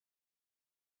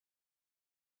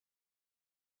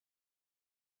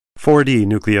4D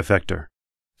Nucleofector,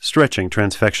 stretching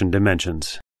transfection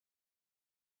dimensions.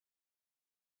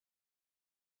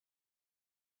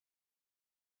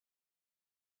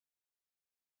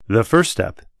 The first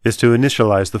step is to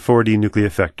initialize the 4D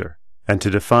Nucleofector and to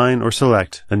define or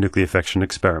select a nucleofection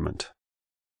experiment.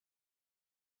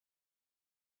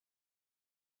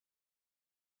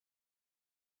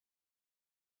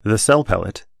 The cell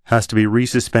pellet has to be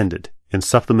resuspended in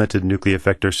supplemented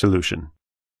Nucleofector solution.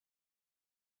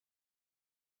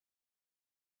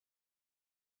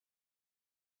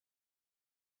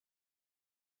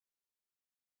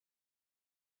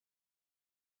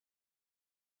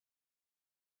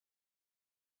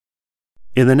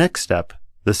 In the next step,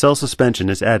 the cell suspension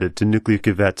is added to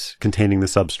nucleocuvettes containing the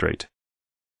substrate.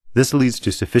 This leads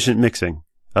to sufficient mixing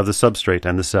of the substrate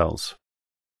and the cells.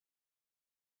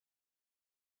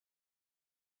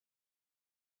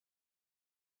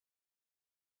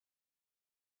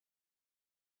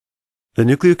 The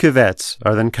nucleocuvettes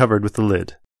are then covered with the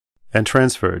lid and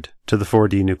transferred to the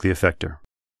 4D Nucleofector.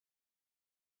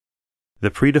 The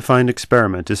predefined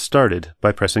experiment is started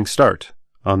by pressing Start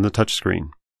on the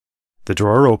touchscreen. The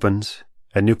drawer opens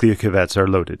and nucleocuvettes are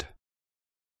loaded.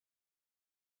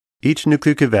 Each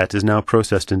nucleocuvette is now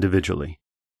processed individually.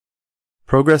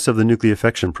 Progress of the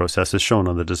nucleofection process is shown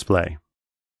on the display.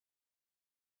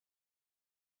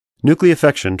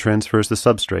 Nucleofection transfers the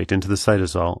substrate into the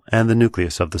cytosol and the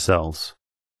nucleus of the cells,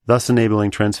 thus enabling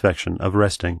transfection of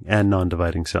resting and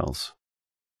non-dividing cells.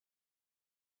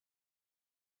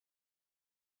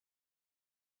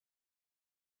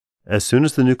 As soon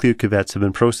as the nucleocuvettes have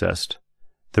been processed,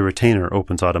 the retainer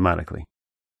opens automatically.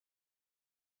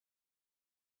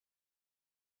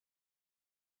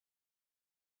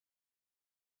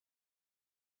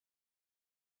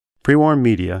 Pre-warm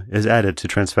media is added to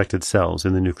transfected cells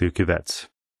in the nucleocuvettes.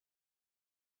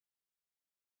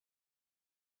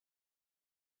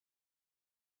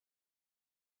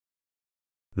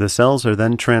 The cells are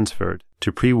then transferred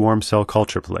to pre-warm cell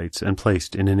culture plates and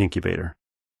placed in an incubator.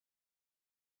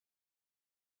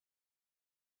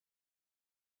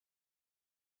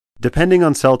 Depending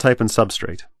on cell type and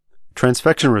substrate,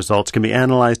 transfection results can be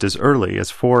analyzed as early as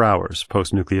 4 hours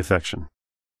post-nucleofection.